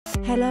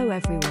Hello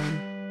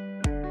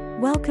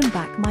everyone. Welcome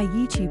back my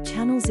YouTube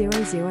channel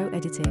𝗁𝗍𝗁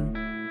Editing.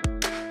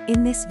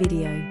 In this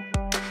video,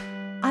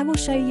 I will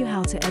show you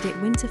how to edit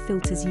winter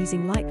filters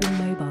using Lightroom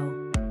Mobile.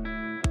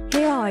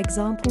 Here are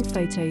example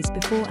photos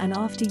before and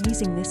after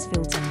using this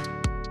filter.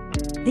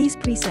 These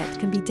presets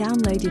can be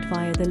downloaded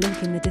via the link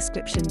in the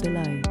description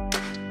below.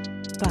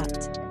 But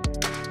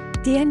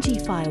DNG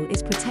file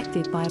is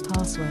protected by a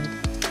password.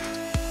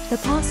 The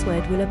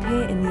password will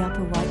appear in the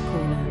upper right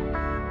corner.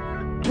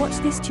 Watch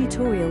this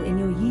tutorial in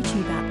your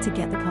YouTube app to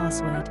get the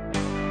password.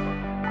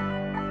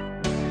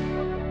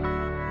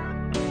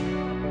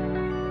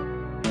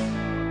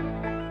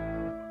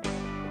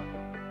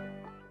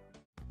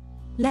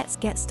 Let's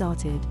get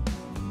started.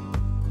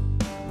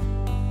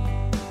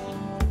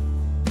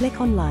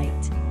 Click on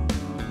Light.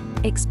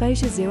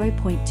 Exposure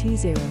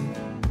 0.20.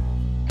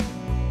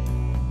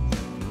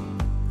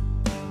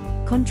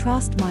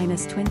 Contrast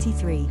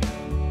 -23.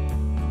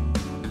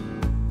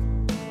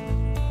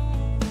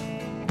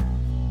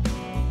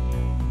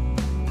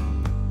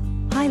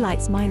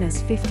 Highlights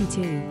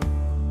 -52.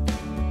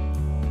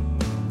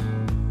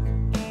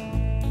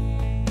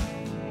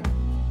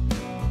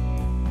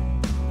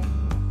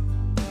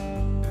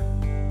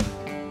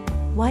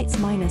 Whites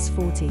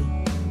 -40.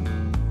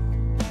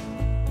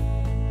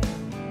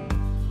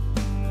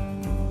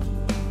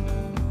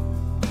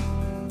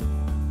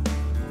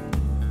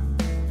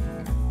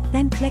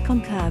 Then click on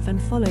curve and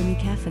follow me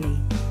carefully.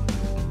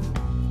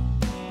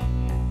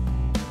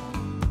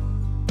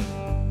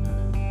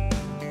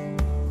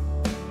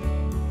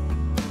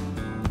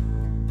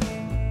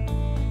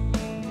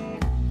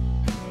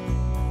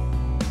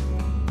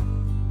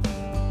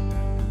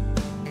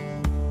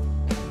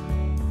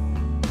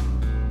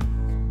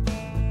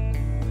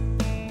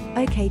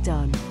 OK,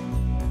 done.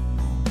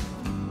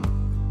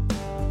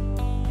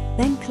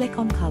 Then click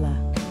on color.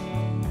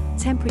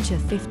 Temperature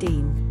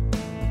 15.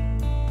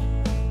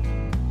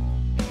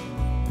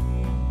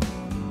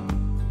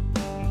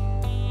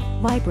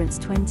 Vibrance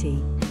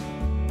 20.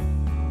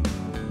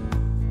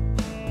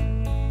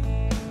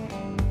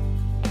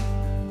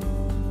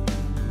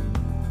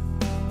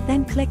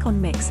 Then click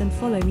on mix and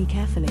follow me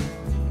carefully.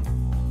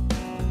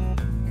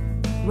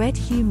 Red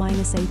hue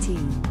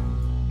 -18.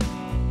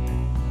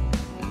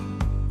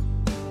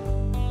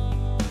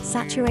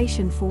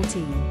 Saturation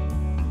 14.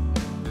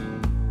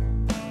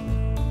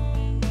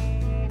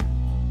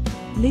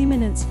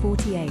 Luminance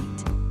 48.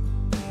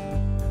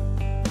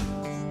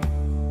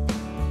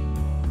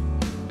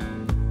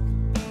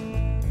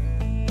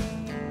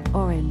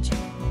 Orange.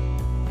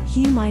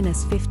 Hue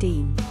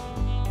 -15.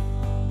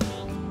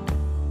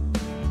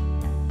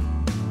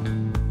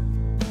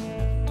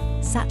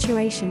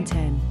 Saturation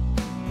 10.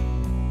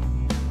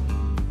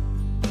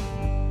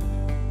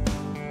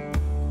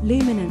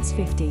 Luminance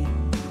 50.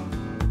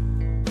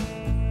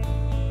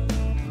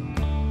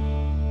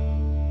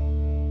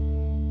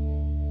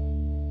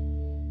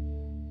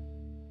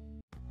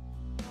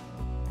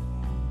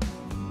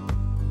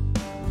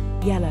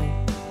 Yellow.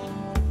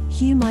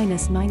 Hue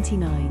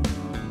 -99.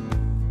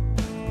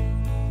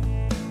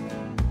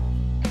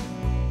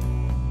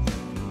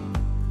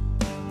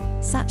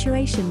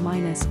 Saturation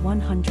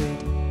 -100.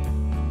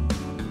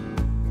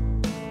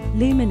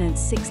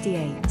 Luminance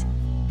 68.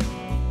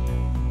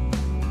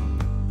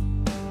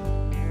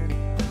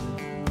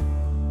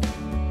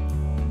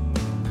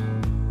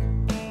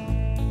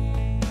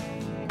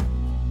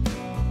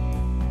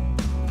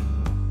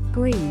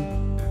 Green.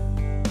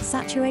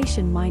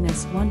 Saturation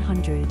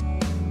 -100.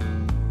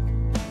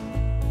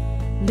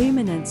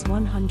 Luminance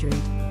 100.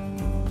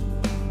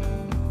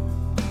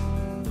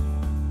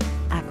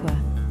 Aqua.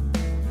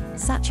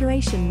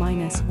 Saturation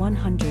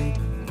 -100.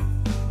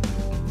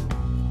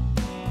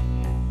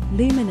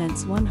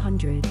 Luminance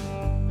 100.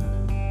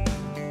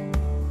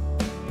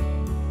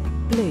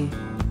 Blue.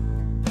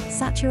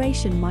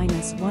 Saturation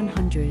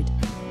 -100.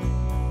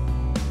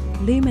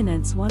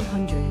 Luminance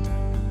 100.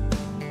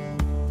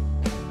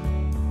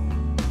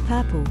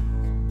 Purple.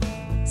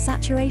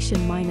 Saturation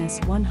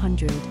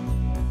 -100.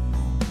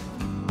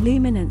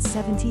 Luminance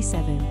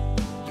 77.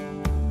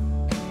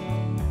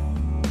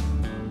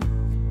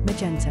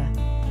 Magenta.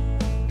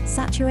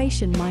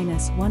 Saturation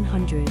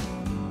 -100.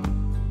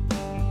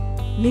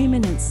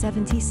 Luminance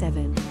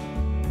 77.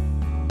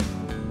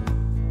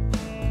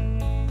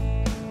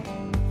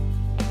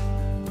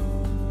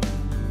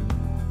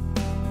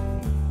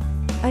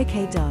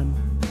 OK, done.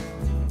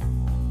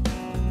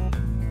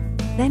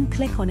 Then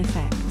click on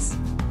Effects.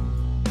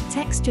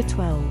 Texture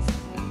 12.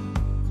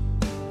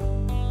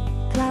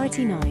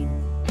 Clarity 9.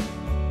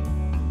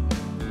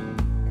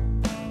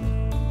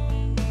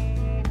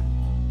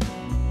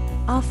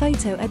 Our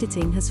photo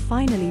editing has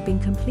finally been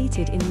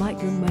completed in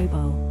Lightroom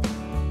Mobile.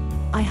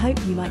 I hope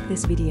you like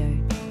this video.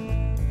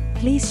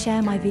 Please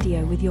share my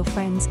video with your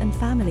friends and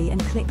family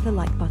and click the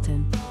like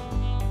button.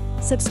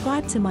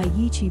 Subscribe to my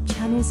YouTube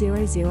channel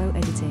𝗁𝗍𝗁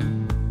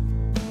Editing.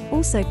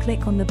 Also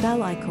click on the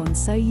bell icon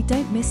so you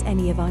don't miss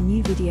any of our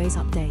new videos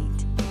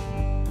update.